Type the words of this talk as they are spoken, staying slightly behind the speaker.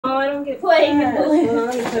don't get playing the balloon. Hold on,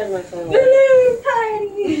 let me charge my phone. Balloon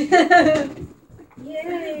party!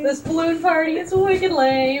 Yay! This balloon party is wicked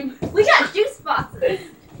lame. We got juice boxes.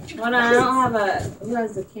 Hold on, I don't have a. Who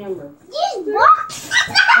has the camera? These boxes.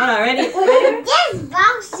 Hold on, ready? Ready? These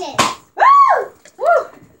boxes. Woo! Woo!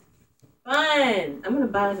 Fun. I'm gonna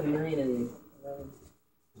buy like a million of these.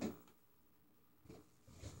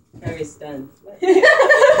 Kyree's done.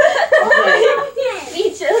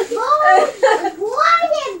 Speechless. What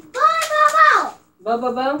is Bo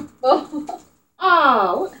bo bo. Oh.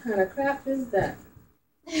 Oh, what kind of crap is that?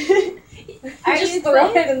 Are Just you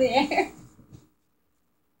throw playing? it in the air.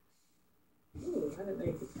 Ooh, I didn't know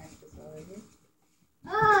you could practice all in here.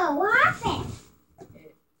 Oh, what happened?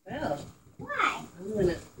 It fell. Why? I'm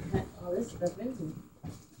gonna cut all this stuff into.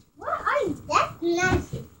 What are you? That's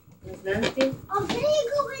nasty. It's nasty. Oh, here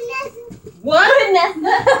you go, Vanessa. What? Vanessa.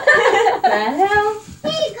 the hell?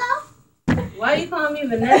 Here you go. Why are you calling me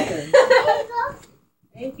Vanessa? Here you go.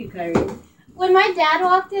 Thank you, Kyree. When my dad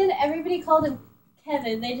walked in, everybody called him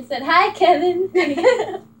Kevin. They just said, "Hi, Kevin."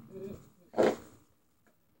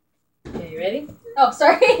 Okay, you ready? Oh,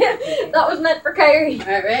 sorry. That was meant for Kyree. All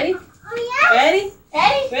right, ready? Oh, yeah? Ready?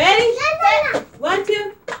 Ready? Ready? No. 1, 2.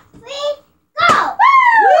 3, go. I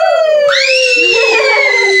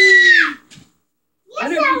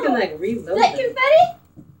wonder if you can like reload Is that it. confetti?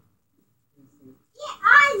 Yeah,